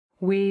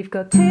We've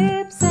got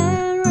tips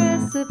and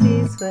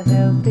recipes for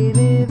healthy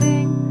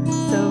living.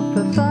 So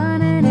for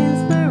fun and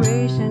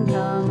inspiration,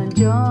 come and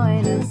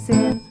join us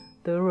in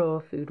the raw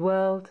food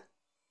world.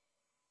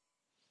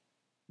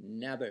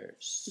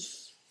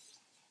 Nabbers.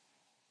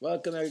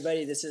 Welcome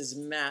everybody, this is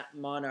Matt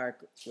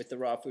Monarch with the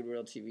Raw Food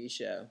World TV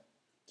show.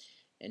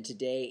 And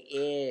today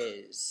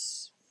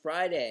is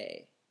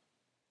Friday,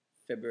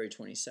 January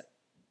 22nd.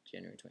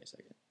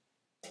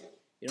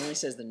 It only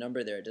says the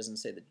number there, it doesn't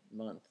say the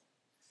month.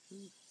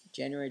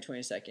 January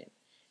 22nd.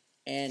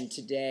 And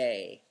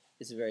today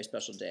is a very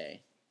special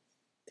day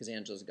because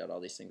Angela's got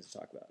all these things to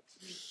talk about.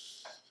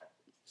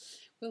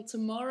 Well,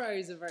 tomorrow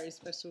is a very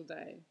special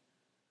day.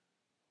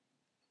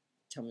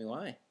 Tell me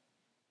why.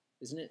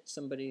 Isn't it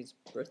somebody's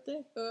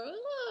birthday?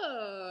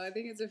 Oh, I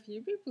think it's a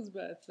few people's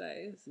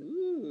birthdays.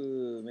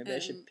 Ooh, maybe I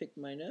should pick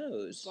my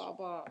nose.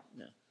 Baba.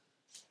 No.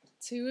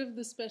 Two of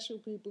the special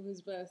people whose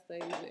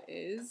birthdays it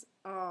is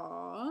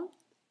are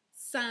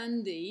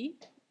Sandy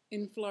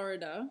in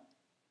Florida.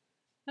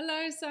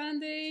 Hello,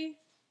 Sandy.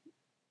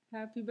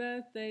 Happy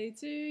birthday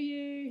to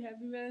you.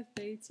 Happy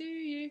birthday to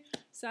you.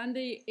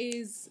 Sandy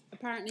is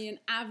apparently an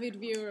avid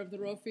viewer of the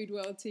Raw Food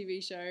World TV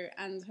show,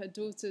 and her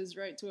daughters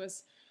wrote to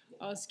us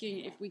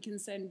asking if we can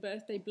send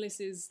birthday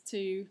blisses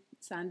to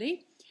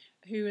Sandy,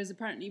 who has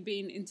apparently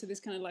been into this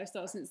kind of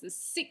lifestyle since the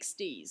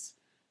 60s.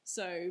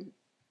 So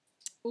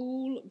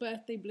all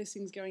birthday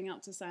blessings going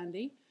out to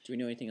Sandy. Do we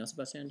know anything else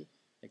about Sandy?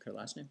 Like her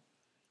last name?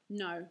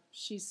 No,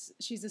 she's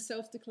a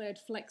self-declared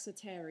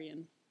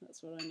flexitarian.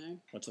 That's what I know.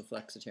 What's a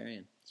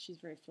flexitarian? She's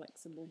very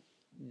flexible.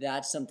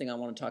 That's something I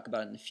want to talk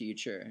about in the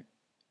future,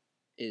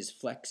 is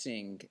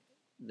flexing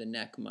the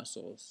neck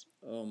muscles.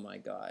 Oh my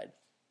God.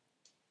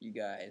 You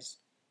guys,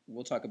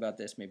 we'll talk about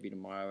this maybe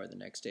tomorrow or the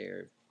next day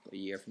or a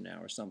year from now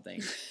or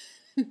something.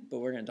 But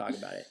we're going to talk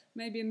about it.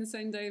 Maybe in the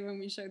same day when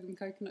we show them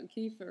coconut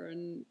kefir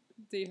and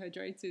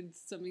dehydrated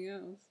something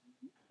else.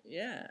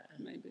 Yeah.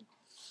 Maybe.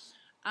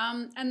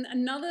 And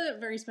another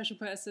very special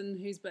person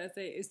whose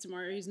birthday is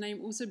tomorrow, whose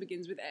name also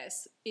begins with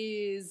S,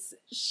 is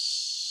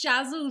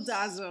Shazzle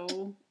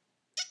Dazzle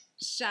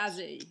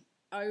Shazzy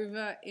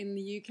over in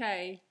the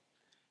UK.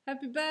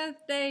 Happy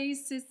birthday,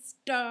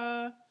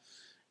 sister.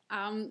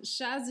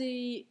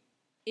 Shazzy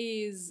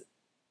is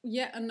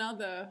yet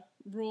another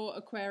raw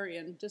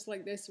Aquarian, just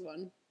like this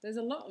one. There's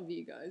a lot of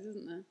you guys,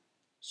 isn't there?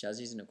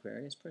 Shazzy's an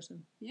Aquarius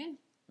person? Yeah.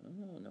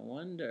 Oh, no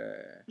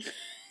wonder.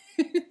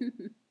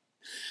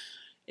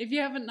 If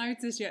you haven't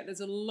noticed yet, there's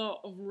a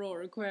lot of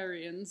raw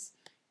Aquarians,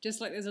 just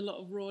like there's a lot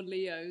of raw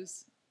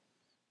Leos.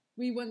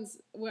 We once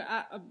were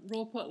at a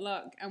raw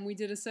potluck and we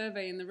did a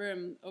survey in the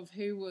room of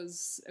who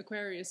was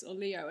Aquarius or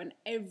Leo, and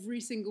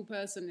every single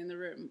person in the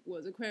room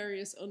was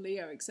Aquarius or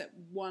Leo except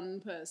one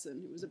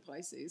person who was a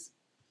Pisces.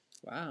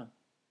 Wow.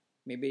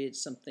 Maybe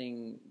it's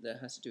something that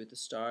has to do with the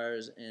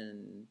stars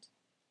and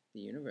the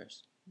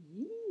universe.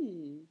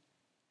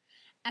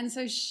 And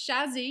so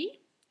Shazzy,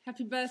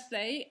 happy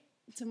birthday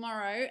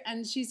tomorrow,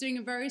 and she's doing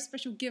a very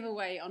special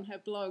giveaway on her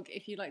blog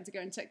if you'd like to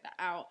go and check that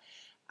out.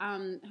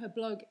 Her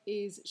blog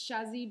is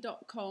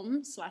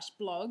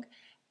shazzy.com/blog,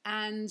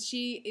 and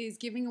she is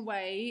giving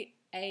away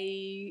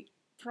a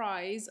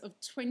prize of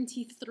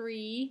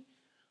 23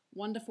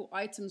 wonderful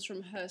items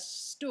from her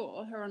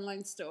store, her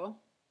online store.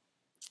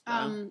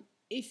 Wow.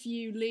 If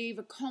you leave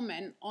a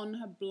comment on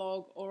her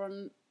blog or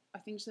on, I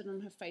think she said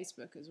on her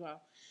Facebook as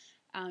well,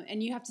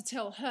 and you have to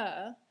tell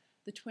her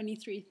the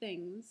 23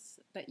 things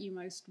that you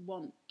most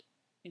want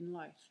in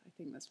life. I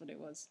think that's what it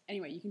was.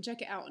 Anyway, you can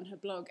check it out on her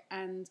blog,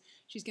 and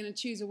she's going to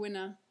choose a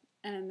winner,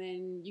 and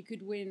then you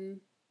could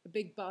win a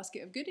big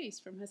basket of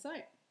goodies from her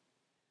site.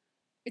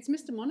 It's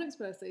Mr. Monarch's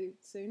birthday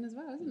soon as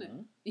well, isn't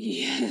it?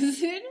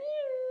 Yes, it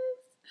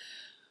is.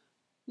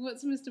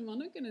 What's Mr.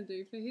 Monarch going to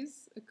do for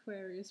his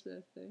Aquarius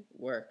birthday?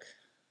 Work.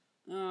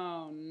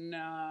 Oh,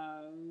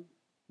 no.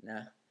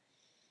 Nah.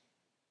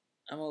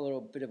 I'm a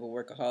little bit of a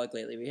workaholic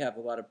lately. We have a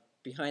lot of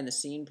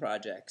behind-the-scene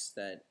projects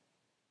that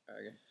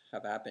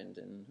have happened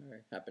and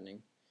are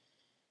happening.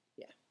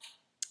 Yeah.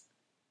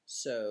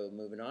 So,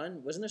 moving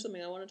on. Wasn't there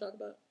something I want to talk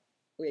about?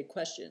 We had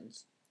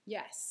questions.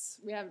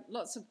 Yes, we have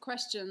lots of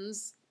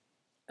questions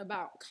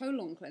about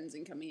colon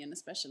cleansing coming in,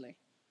 especially.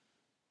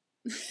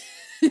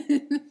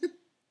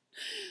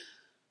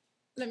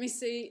 Let me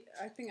see.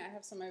 I think I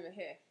have some over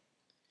here.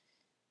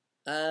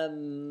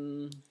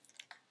 I'm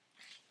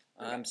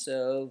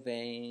so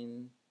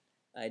vain.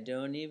 I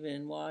don't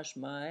even wash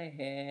my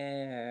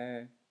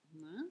hair.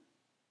 No?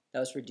 That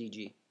was for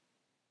DG.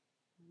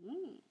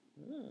 Oh.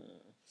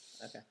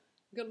 Okay.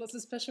 Got lots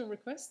of special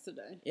requests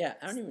today. Yeah,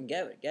 I don't even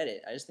get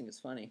it. I just think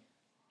it's funny.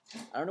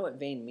 I don't know what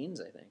vain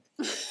means, I think.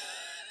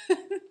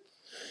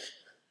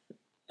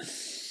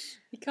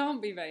 He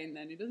can't be vain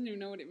then. He doesn't even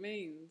know what it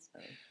means.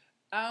 Oh.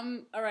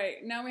 All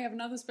right, now we have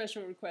another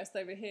special request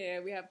over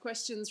here. We have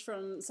questions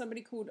from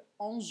somebody called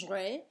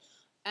Andre,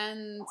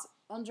 and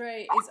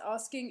Andre is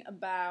asking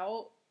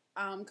about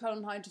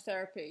colon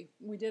hydrotherapy.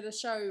 We did a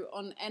show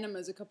on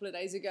enemas a couple of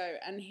days ago,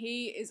 and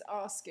he is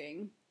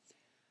asking,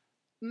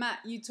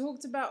 Matt, you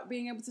talked about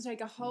being able to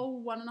take a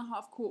whole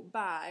 1.5 quart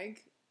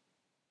bag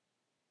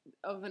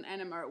of an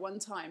enema at one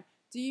time.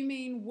 Do you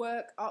mean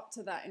work up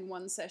to that in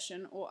one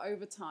session or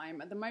over time?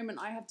 At the moment,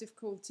 I have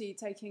difficulty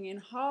taking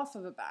in half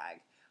of a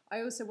bag.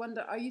 I also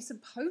wonder, are you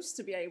supposed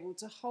to be able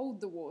to hold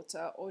the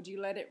water, or do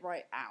you let it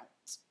right out?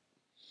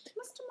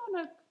 Mr.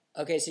 Monarch.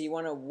 Okay, so you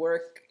want to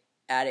work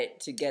at it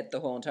to get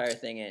the whole entire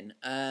thing in.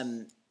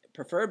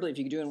 Preferably, if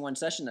you can do it in one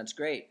session, that's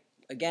great.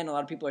 Again, a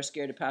lot of people are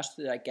scared to pass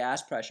through that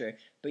gas pressure.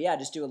 But yeah,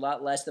 just do a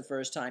lot less the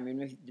first time,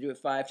 even if you do it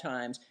 5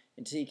 times,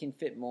 until you can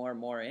fit more and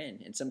more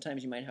in. And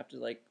sometimes you might have to,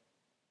 like,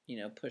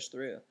 push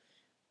through.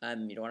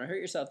 You don't want to hurt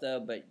yourself,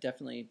 though, but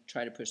definitely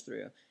try to push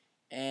through.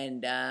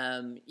 And,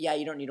 yeah,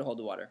 you don't need to hold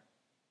the water.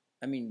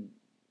 I mean,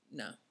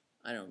 no,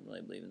 I don't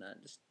really believe in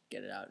that. Just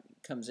get it out.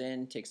 It comes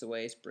in, takes the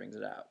waste, brings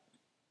it out.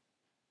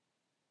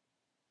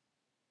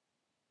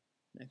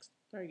 Next.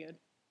 Very good.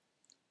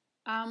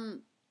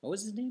 What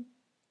was his name?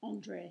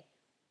 Andre.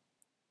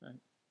 Right.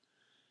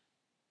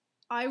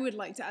 I would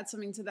like to add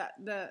something to that.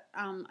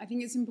 I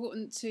think it's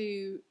important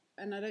to,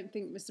 and I don't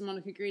think Mr.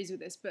 Monarch agrees with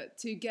this, but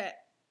to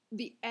get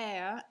the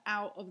air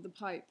out of the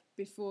pipe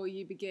before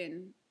you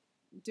begin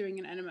doing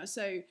an enema.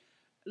 So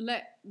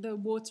let the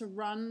water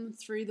run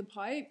through the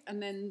pipe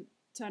and then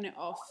turn it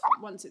off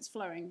once it's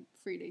flowing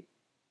freely,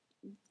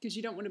 because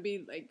you don't want to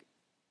be like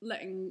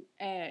letting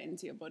air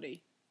into your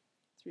body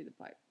through the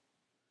pipe.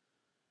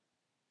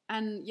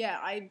 And yeah,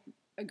 I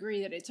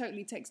agree that it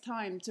totally takes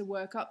time to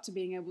work up to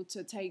being able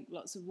to take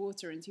lots of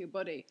water into your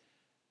body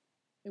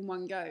in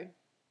one go.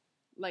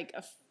 Like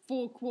a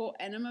 4-quart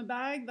enema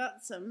bag,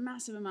 that's a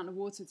massive amount of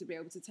water to be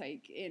able to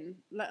take in,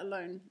 let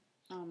alone...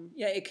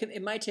 Yeah,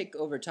 it might take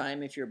over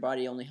time if your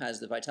body only has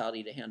the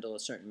vitality to handle a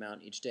certain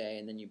amount each day,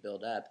 and then you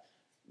build up.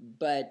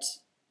 But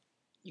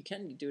you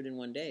can do it in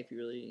one day if you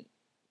really,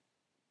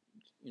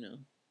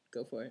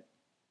 go for it.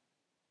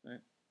 All right.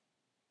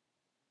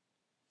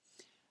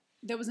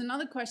 There was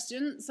another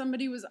question.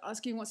 Somebody was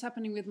asking what's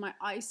happening with my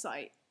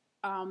eyesight.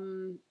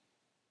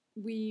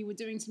 We were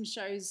doing some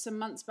shows some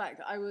months back.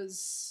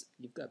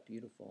 You've got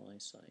beautiful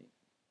eyesight.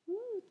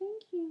 Oh,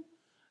 thank you.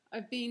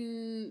 I've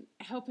been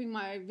helping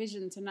my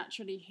vision to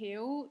naturally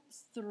heal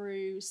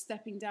through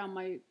stepping down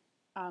my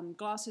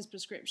glasses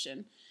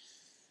prescription.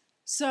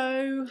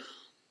 So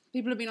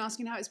people have been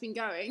asking how it's been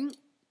going.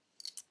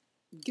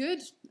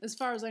 Good, as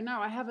far as I know.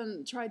 I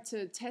haven't tried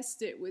to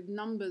test it with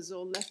numbers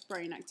or left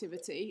brain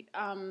activity.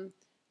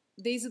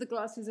 These are the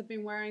glasses I've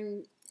been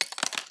wearing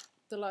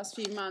the last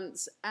few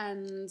months,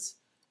 and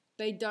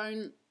they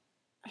don't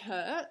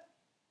hurt.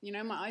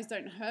 My eyes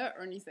don't hurt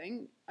or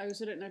anything. I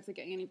also don't know if they're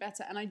getting any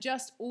better. And I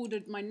just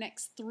ordered my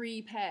next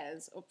 3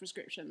 pairs of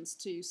prescriptions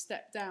to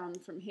step down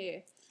from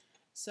here.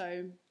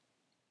 So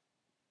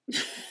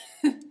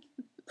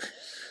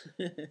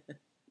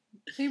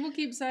people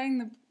keep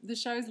saying the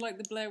show's like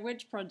the Blair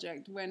Witch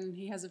Project when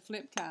he has a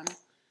flip cam.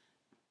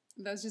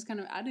 That's just kind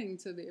of adding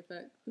to the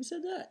effect. Who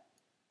said that?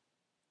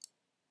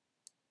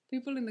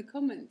 People in the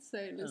comments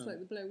say it looks like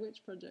the Blair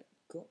Witch Project.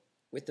 Cool.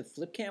 With the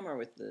flip cam or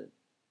with the...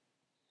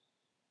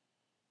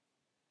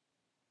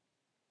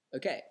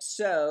 Okay,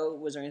 so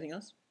was there anything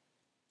else?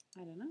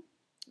 I don't know.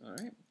 All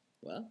right.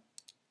 Well.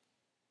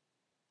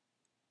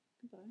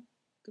 Goodbye.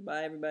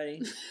 Goodbye,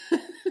 everybody.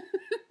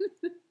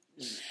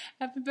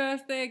 Happy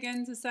birthday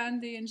again to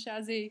Sandy and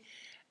Shazzy.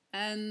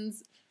 And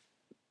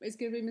it's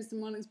going to be Mr.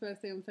 Monarch's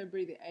birthday on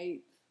February the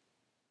 8th.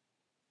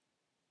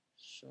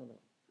 Shut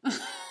up.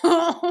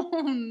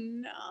 Oh,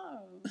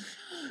 no.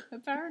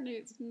 Apparently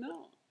it's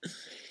not.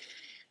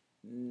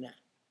 Nah.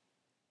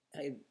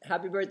 Hey,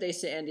 happy birthday,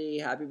 Sandy.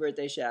 Happy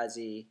birthday,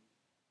 Shazzy.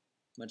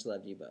 Much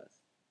love to you both.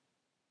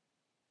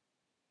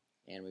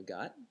 And we've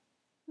got...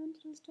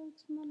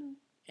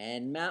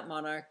 And Matt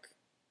Monarch.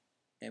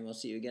 And we'll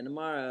see you again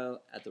tomorrow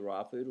at the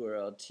Raw Food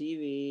World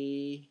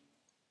TV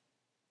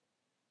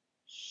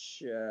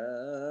show.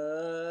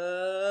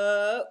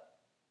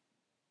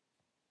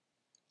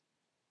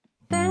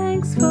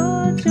 Thanks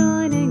for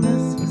joining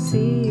us. We'll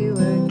see you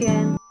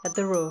again at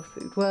the Raw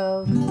Food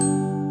World.